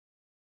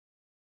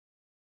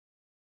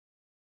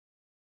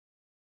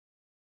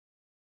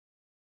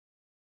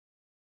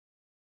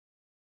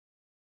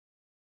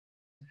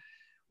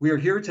We are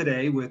here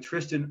today with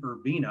Tristan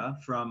Urbina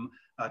from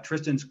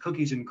Tristan's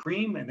Cookies and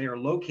Cream, and they are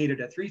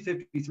located at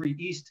 353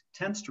 East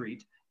 10th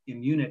Street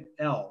in Unit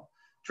L.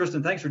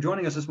 Tristan, thanks for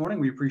joining us this morning.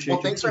 We appreciate you.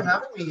 Well, thanks for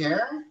having me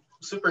here. I'm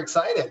super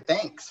excited.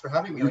 Thanks for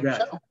having me on your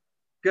show.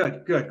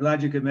 Good, good.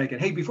 Glad you could make it.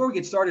 Hey, before we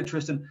get started,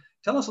 Tristan,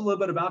 tell us a little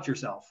bit about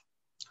yourself.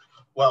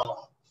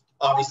 Well,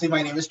 obviously,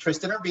 my name is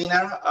Tristan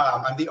Urbina.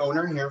 I'm the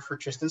owner here for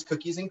Tristan's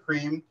Cookies and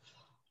Cream.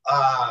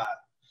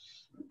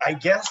 I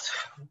guess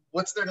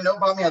what's there to know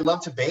about me? I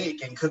love to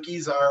bake, and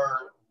cookies are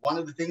one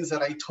of the things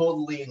that I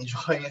totally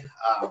enjoy.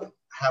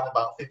 Have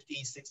about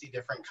 50, 60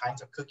 different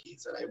kinds of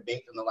cookies that I've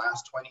baked in the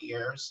last 20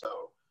 years.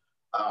 So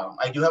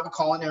I do have a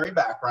culinary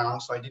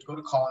background, so I did go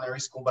to culinary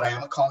school, but I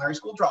am a culinary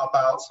school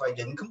dropout, so I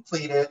didn't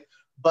complete it.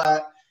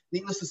 But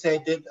needless to say,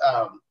 I did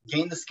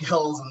gain the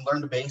skills and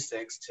learn the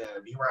basics to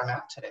be where I'm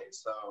at today.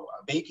 So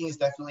baking is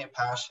definitely a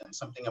passion,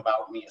 something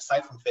about me,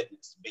 aside from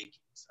fitness, baking.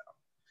 So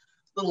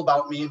a little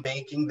about me and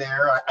baking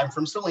there. I'm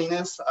from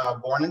Salinas,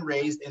 born and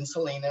raised in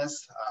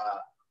Salinas.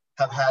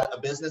 Have had a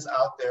business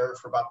out there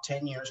for about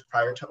 10 years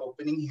prior to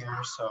opening here,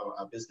 so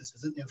business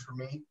isn't new for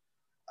me.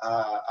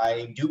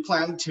 I do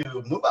plan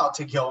to move out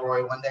to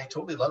Gilroy one day. I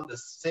totally love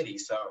this city,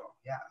 so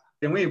yeah.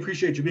 And we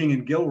appreciate you being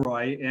in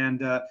Gilroy,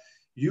 and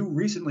you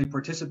recently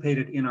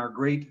participated in our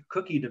great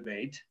cookie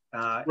debate.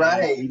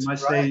 Right. We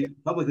must say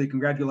publicly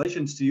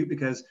congratulations to you,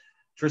 because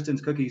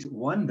Tristan's Cookies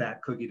won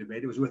that cookie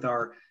debate. It was with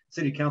our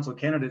city council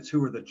candidates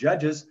who were the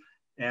judges,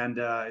 and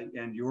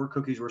your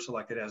cookies were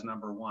selected as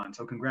 #1.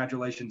 So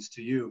congratulations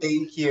to you.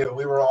 Thank you.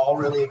 We were all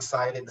really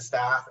excited. The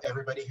staff,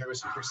 everybody here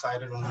was super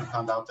excited when we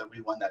found out that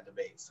we won that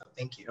debate. So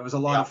thank you. It was a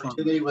lot of fun. The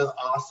opportunity was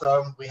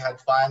awesome. We had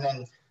fun,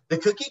 and the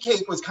cookie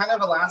cake was kind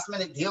of a last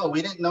minute deal.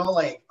 We didn't know,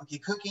 like, okay,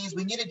 cookies,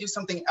 we need to do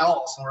something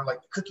else. And we're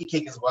like, cookie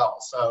cake as well.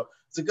 So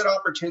it's a good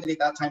opportunity at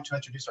that time to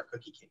introduce our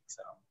cookie cake.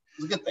 So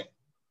it was a good thing.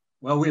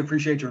 Well, we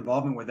appreciate your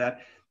involvement with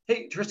that.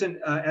 Hey, Tristan,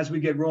 as we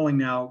get rolling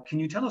now, can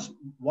you tell us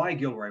why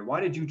Gilroy? Why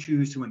did you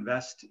choose to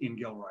invest in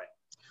Gilroy?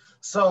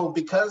 So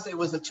because it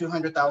was a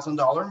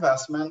 $200,000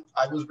 investment,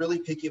 I was really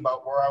picky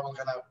about where I was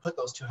going to put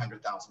those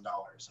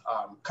 $200,000.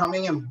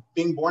 Coming and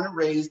being born and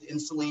raised in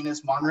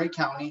Salinas, Monterey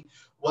County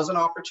was an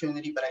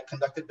opportunity, but I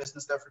conducted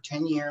business there for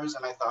 10 years.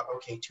 And I thought,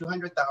 okay,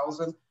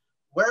 $200,000,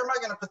 where am I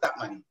going to put that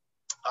money?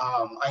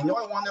 I know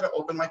I wanted to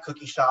open my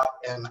cookie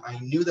shop, and I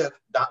knew that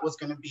that was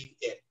going to be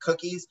it.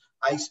 Cookies,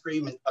 ice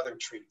cream, and other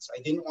treats.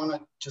 I didn't want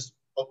to just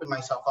open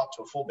myself up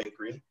to a full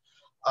bakery.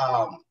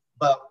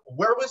 But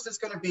where was this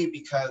going to be?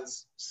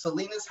 Because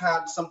Salinas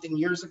had something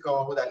years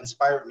ago that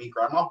inspired me,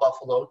 Grandma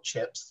Buffalo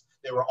chips.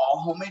 They were all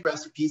homemade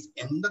recipes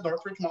in the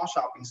Northridge Mall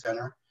Shopping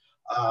Center.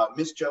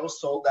 Miss Jo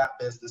sold that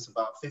business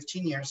about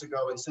 15 years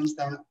ago. And since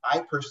then, I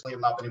personally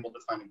have not been able to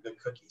find a good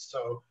cookie.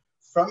 So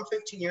from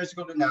 15 years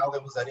ago to now,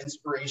 there was that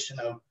inspiration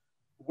of,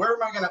 where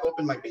am I going to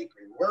open my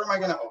bakery? Where am I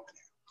going to open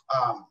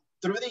it?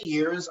 Through the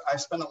years, I've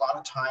spent a lot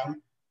of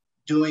time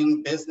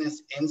doing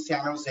business in San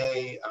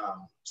Jose,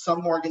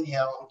 some Morgan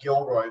Hill,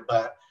 Gilroy.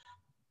 But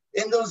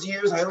in those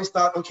years, I always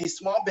thought, okay,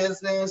 small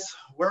business,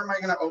 where am I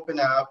going to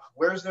open up?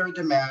 Where's there a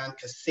demand?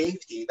 Because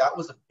safety, that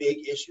was a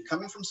big issue.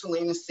 Coming from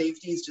Salinas,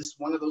 safety is just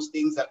one of those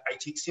things that I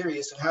take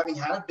serious. And having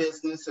had a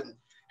business and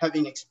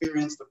having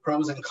experienced the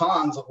pros and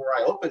cons of where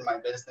I opened my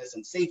business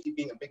and safety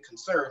being a big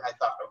concern, I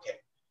thought, okay,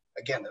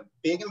 again, a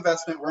big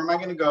investment, where am I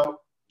going to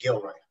go?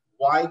 Gilroy.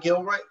 Why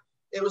Gilroy?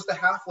 It was the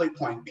halfway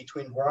point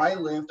between where I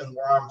lived and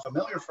where I'm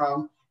familiar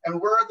from,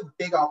 and where the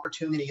big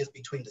opportunity is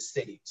between the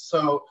cities.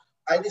 So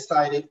I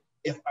decided,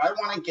 if I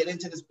want to get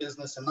into this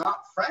business and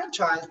not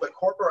franchise, but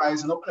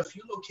corporatize and open a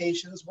few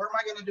locations, where am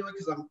I going to do it?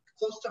 Because I'm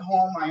close to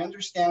home, I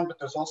understand, but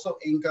there's also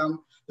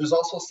income, there's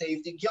also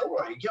safety.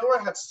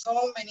 Gilroy had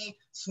so many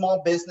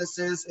small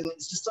businesses, and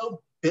it's just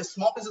so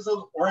small business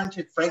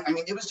oriented, Frank. I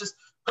mean, it was just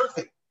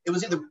perfect. It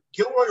was either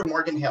Gilroy or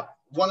Morgan Hill,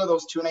 one of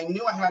those two. And I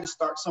knew I had to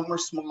start somewhere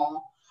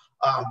small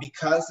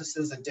because this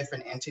is a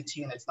different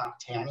entity and it's not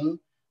tanning.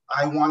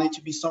 I wanted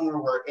to be somewhere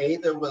where A,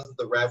 there was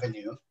the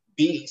revenue,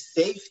 B,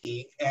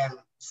 safety, and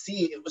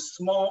C, it was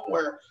small,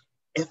 where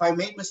if I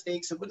made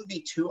mistakes, it wouldn't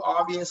be too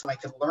obvious and I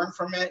could learn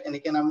from it. And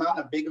again, I'm not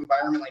in a big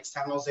environment like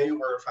San Jose,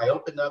 where if I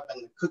opened up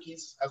and the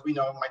cookies, as we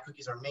know, my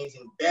cookies are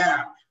amazing,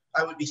 bam,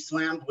 I would be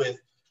slammed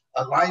with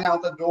a line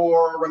out the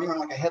door, running around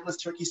like a headless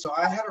turkey. So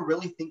I had to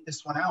really think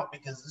this one out,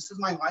 because this is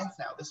my life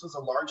now. This was a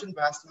large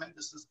investment.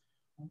 This is,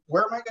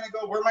 where am I going to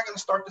go? Where am I going to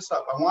start this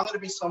up? I wanted to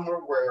be somewhere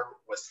where it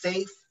was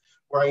safe,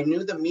 where I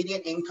knew the median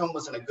income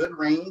was in a good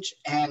range.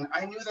 And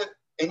I knew that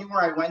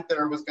anywhere I went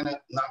there was going to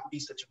not be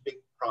such a big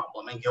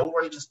problem. And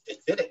Gilroy it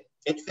fit it.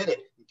 It fit it.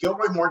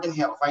 Gilroy, Morgan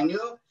Hill. If I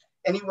knew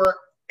anywhere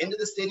into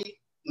the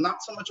city,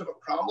 not so much of a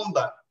problem,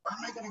 but where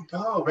am I going to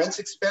go? Rent's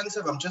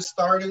expensive. I'm just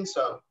starting.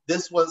 So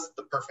this was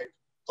the perfect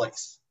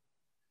place.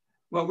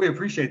 Well, we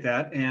appreciate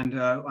that. And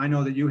I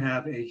know that you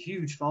have a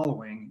huge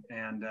following,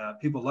 and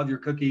people love your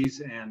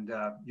cookies, and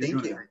you're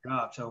doing a great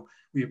job. So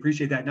we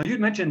appreciate that. Now, you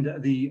mentioned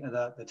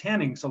the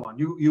tanning salon.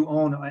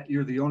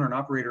 You're the owner and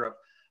operator of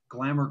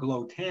Glamour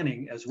Glow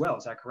Tanning as well.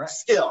 Is that correct?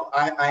 Still,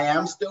 I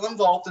am still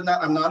involved in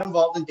that. I'm not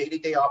involved in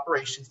day-to-day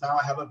operations now.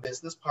 I have a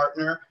business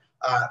partner,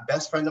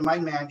 best friend of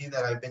mine, Mandy,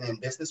 that I've been in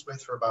business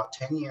with for about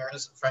 10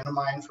 years, a friend of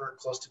mine for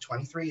close to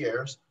 23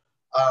 years.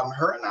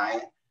 Her and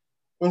I,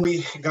 when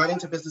we got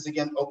into business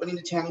again, opening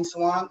the tanning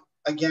salon,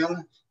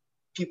 again,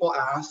 people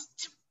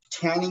asked,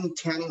 tanning,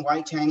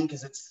 why tanning?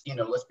 Because it's,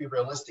 let's be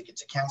realistic,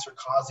 it's a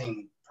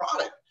cancer-causing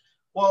product.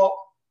 Well,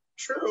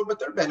 true, but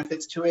there are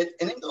benefits to it.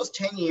 And in those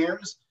 10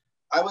 years,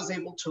 I was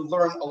able to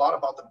learn a lot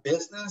about the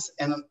business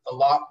and a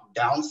lot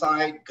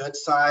downside, good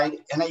side.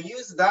 And I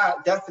use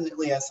that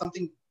definitely as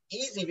something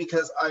easy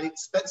because I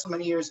spent so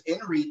many years in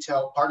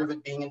retail, part of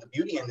it being in the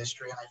beauty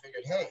industry. And I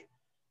figured, hey,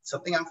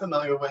 something I'm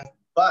familiar with.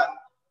 But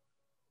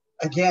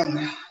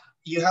again,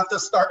 you have to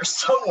start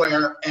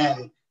somewhere.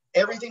 And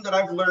everything that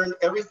I've learned,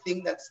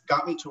 everything that's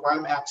got me to where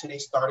I'm at today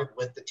started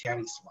with the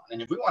tanning salon.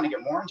 And if we want to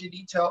get more into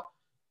detail,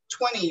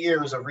 20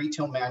 years of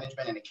retail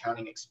management and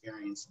accounting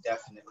experience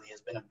definitely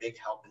has been a big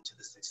help into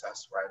the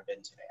success where I've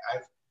been today.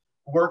 I've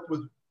worked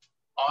with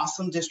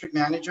awesome district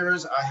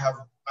managers. I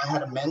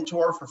had a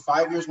mentor for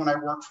 5 years when I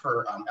worked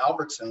for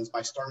Albertsons,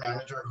 my store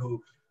manager,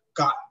 who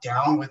got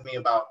down with me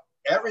about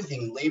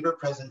everything, labor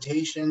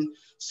presentation.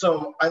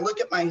 So I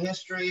look at my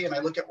history and I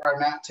look at where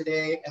I'm at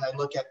today, and I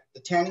look at the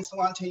tanning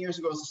salon 10 years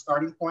ago as a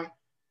starting point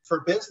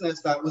for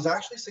business that was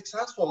actually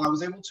successful. I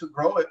was able to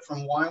grow it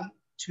from 1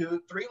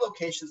 to 3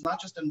 locations, not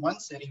just in one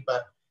city,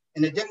 but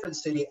in a different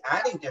city,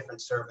 adding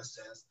different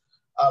services.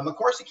 Of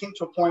course, it came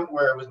to a point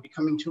where it was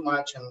becoming too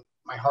much and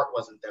my heart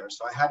wasn't there.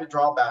 So I had to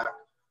draw back,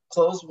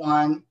 close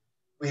one.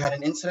 We had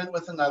an incident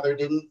with another.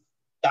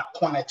 That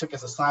point I took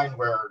as a sign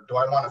where, do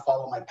I want to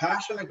follow my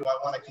passion or do I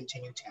want to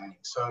continue tanning?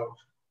 So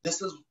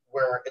this is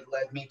where it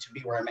led me to be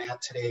where I'm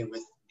at today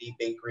with the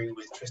bakery,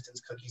 with Tristan's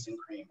Cookies and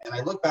Cream. And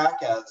I look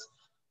back as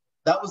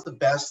that was the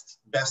best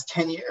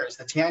 10 years,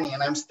 the tanning.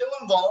 And I'm still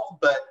involved,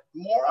 but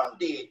more on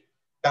the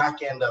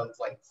back end of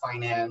like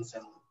finance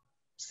and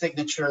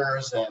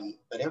signatures,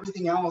 but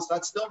everything else,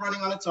 that's still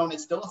running on its own.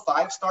 It's still a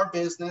 5-star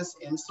business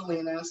in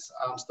Salinas.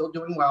 I'm still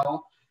doing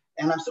well.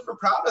 And I'm super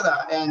proud of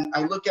that. And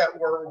I look at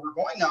where we're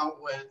going now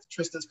with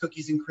Tristan's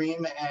Cookies and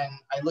Cream, and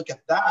I look at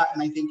that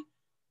and I think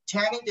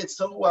tanning did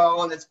so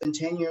well, and it's been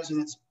 10 years,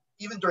 and it's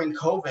even during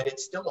COVID,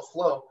 it's still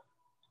afloat.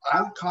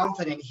 I'm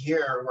confident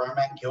here where I'm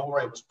at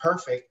Gilroy was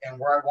perfect, and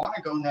where I want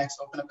to go next,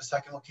 open up a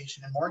second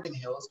location in Morgan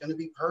Hill, is going to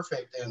be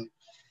perfect. And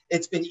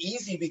it's been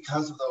easy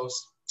because of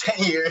those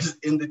 10 years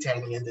in the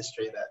tanning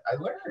industry that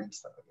I learned.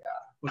 So yeah.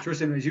 Well,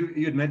 Tristan, as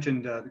you had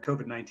mentioned the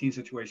COVID-19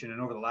 situation,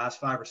 and over the last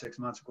 5 or 6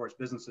 months, of course,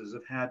 businesses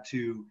have had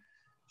to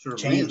sort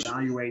of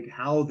reevaluate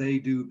how they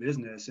do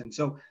business. And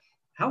so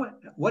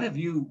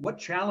what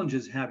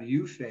challenges have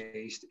you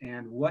faced,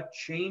 and what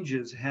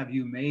changes have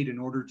you made in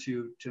order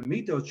to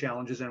meet those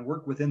challenges and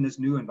work within this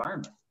new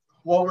environment?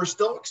 Well, we're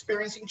still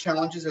experiencing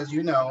challenges, as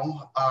you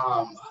know.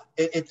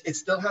 It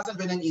still hasn't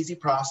been an easy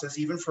process,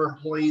 even for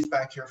employees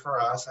back here for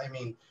us. I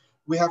mean,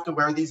 we have to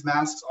wear these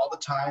masks all the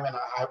time, and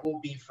I will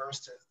be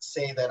first to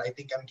say that I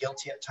think I'm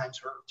guilty at times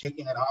for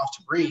taking it off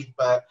to breathe,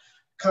 but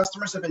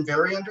customers have been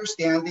very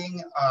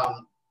understanding.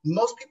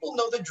 Most people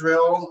know the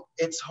drill.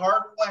 It's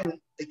hard when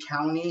the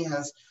county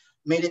has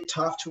made it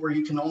tough to where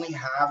you can only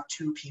have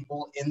 2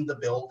 people in the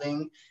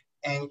building.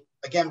 And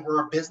again,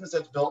 we're a business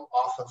that's built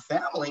off of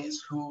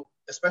families who,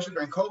 especially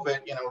during COVID,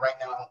 right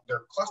now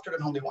they're clustered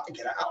at home. They want to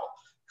get out,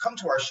 come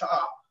to our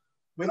shop.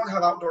 We don't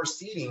have outdoor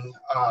seating,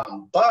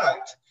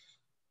 but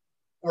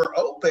we're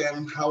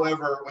open.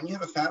 However, when you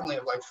have a family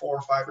of like 4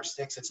 or 5 or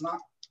 6, it's not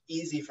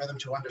easy for them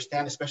to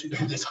understand, especially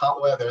during this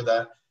hot weather,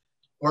 that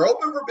we're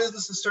open for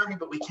business to serve you,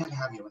 but we can't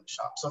have you in the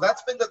shop. So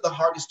that's been the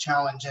hardest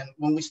challenge. And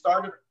when we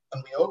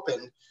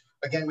opened,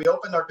 again, we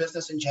opened our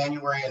business in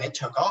January and it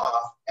took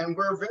off, and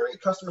we're very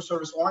customer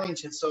service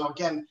oriented. So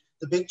again,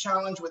 the big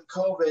challenge with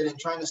COVID and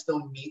trying to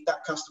still meet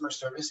that customer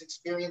service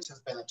experience has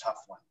been a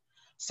tough one.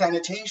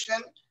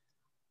 Sanitation,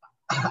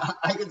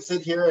 I could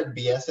sit here and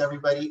BS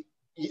everybody.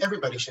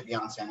 Everybody should be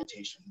on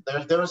sanitation.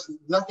 There's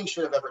nothing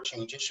should have ever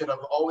changed. It should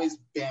have always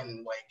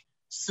been like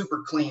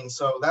super clean.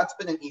 So that's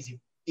been an easy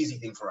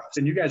thing for us.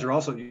 And you guys are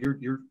also,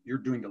 you're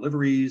doing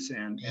deliveries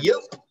and Yep.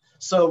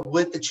 So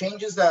with the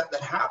changes that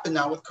happen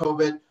now with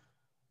COVID,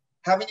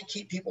 having to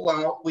keep people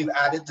out, we've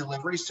added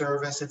delivery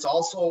service. It's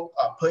also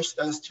pushed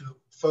us to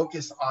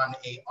focus on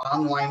an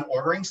online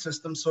ordering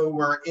system. So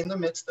we're in the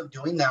midst of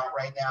doing that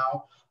right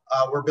now.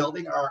 We're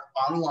building our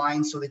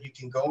online so that you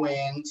can go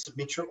in,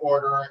 submit your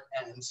order,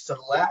 and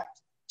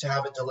select to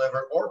have it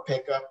delivered or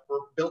pick up. We're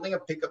building a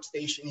pickup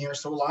station here.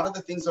 So a lot of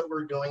the things that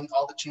we're doing,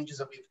 all the changes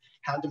that we've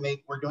had to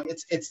make, we're doing,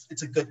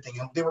 it's a good thing.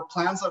 And there were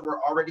plans that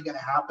were already going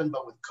to happen,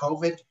 but with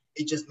COVID,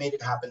 it just made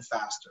it happen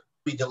faster.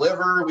 We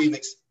deliver, we've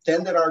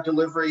Then there are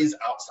deliveries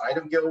outside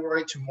of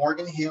Gilroy to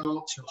Morgan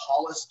Hill, to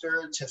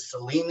Hollister, to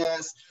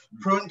Salinas,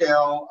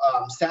 Prundale,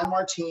 San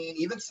Martin,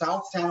 even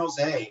South San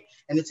Jose.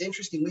 And it's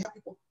interesting, we have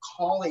people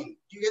calling,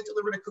 do you get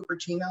delivered to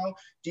Cupertino?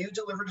 Do you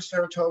deliver to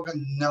Saratoga?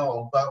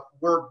 No, but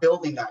we're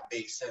building that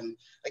base. And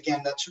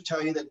again, that should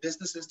tell you that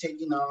business is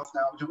taking off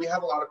now. Do we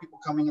have a lot of people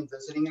coming and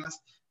visiting us?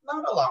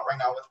 Not a lot right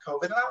now with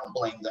COVID, and I don't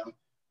blame them.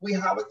 We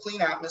have a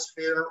clean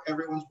atmosphere.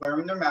 Everyone's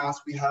wearing their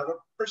masks. We have a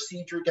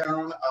procedure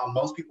down.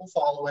 Most people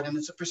follow it, and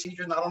it's a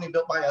procedure not only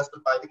built by us,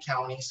 but by the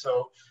county.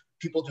 So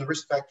people do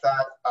respect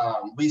that.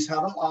 We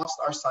haven't lost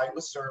our sight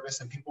with service,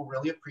 and people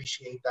really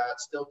appreciate that.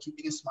 Still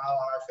keeping a smile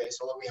on our face,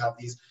 although we have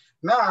these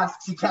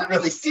masks. You can't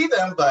really see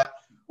them, but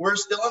we're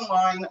still in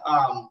line.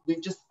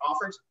 We've just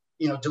offered,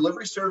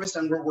 delivery service,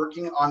 and we're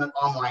working on an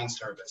online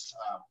service.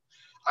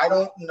 I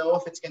don't know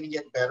if it's going to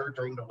get better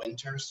during the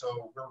winter,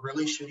 so we're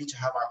really shooting to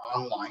have our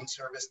online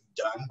service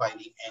done by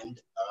the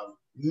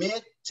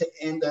mid to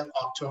end of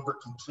October,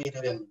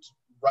 completed and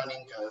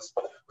running, because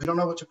we don't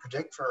know what to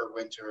predict for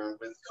winter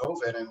with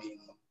COVID. I mean,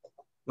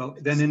 well,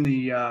 then in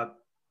the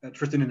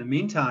Tristan, in the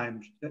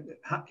meantime,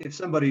 if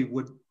somebody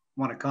would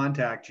want to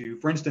contact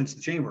you, for instance,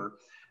 the chamber,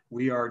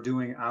 we are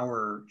doing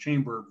our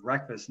chamber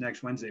breakfast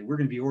next Wednesday. We're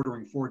going to be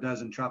ordering 4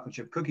 dozen chocolate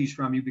chip cookies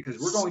from you, because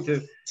we're going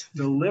to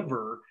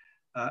deliver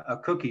a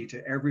cookie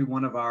to every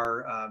one of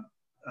our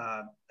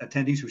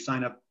attendees who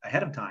sign up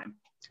ahead of time.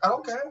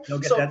 Okay. They'll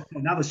get that.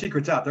 Now the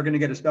secret's out. They're going to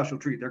get a special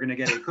treat. They're going to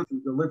get a cookie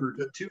delivered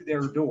to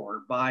their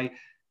door by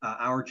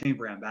our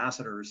chamber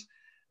ambassadors.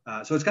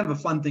 So it's kind of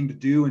a fun thing to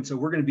do. And so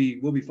we'll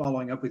be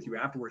following up with you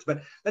afterwards.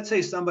 But let's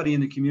say somebody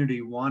in the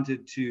community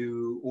wanted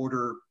to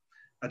order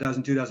 1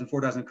 dozen, 2 dozen,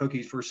 4 dozen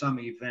cookies for some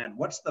event.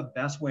 What's the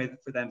best way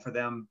for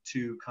them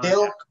to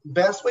contact?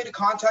 Best way to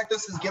contact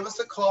us is give us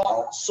a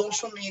call.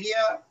 Social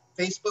media,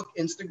 Facebook,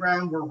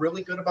 Instagram, we're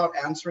really good about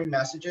answering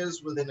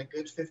messages within a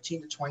good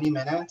 15 to 20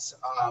 minutes.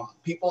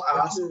 People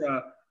ask,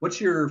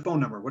 what's your phone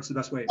number? What's the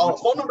best way?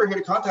 Phone number here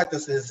to contact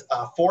us is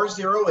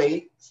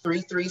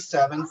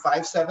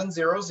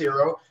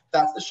 408-337-5700.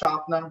 That's the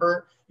shop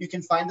number. You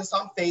can find us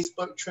on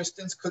Facebook,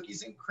 Tristan's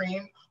Cookies and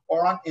Cream,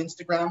 or on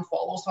Instagram.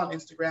 Follow us on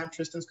Instagram,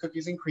 Tristan's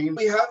Cookies and Cream.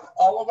 We have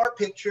all of our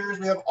pictures.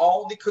 We have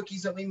all the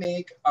cookies that we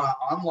make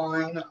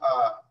online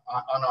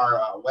on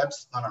our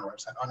website, on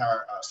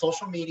our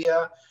social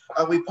media.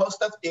 We post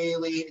stuff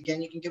daily.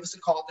 Again, you can give us a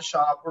call at the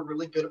shop. We're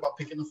really good about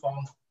picking the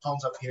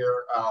phones up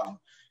here.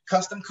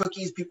 Custom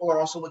cookies. People are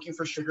also looking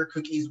for sugar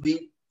cookies.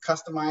 We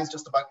customize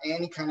just about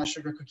any kind of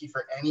sugar cookie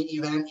for any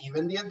event,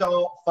 even the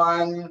adult,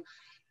 fun,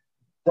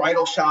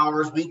 bridal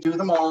showers. We do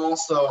them all.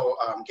 So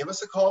give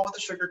us a call with the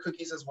sugar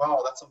cookies as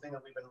well. That's something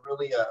that we've been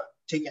really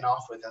taking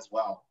off with as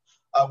well.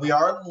 We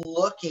are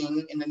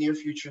looking in the near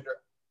future to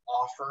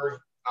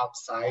offer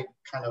outside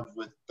kind of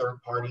with third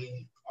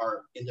party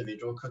our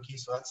individual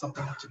cookies. So that's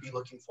something to be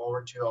looking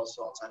forward to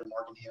also outside of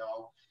Morgan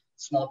Hill.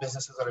 Small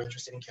businesses that are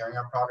interested in carrying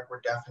our product, we're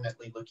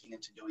definitely looking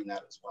into doing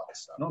that as well.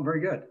 So. Oh, very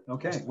good.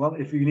 Okay. Well,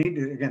 if you need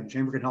to, again, the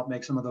chamber can help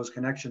make some of those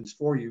connections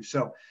for you.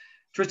 So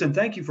Tristan,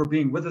 thank you for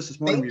being with us this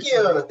morning. Thank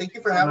you. Thank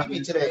you for having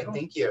me today.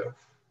 Thank you.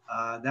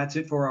 That's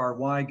it for our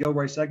Why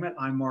Gilroy segment.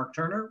 I'm Mark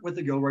Turner with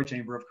the Gilroy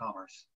Chamber of Commerce.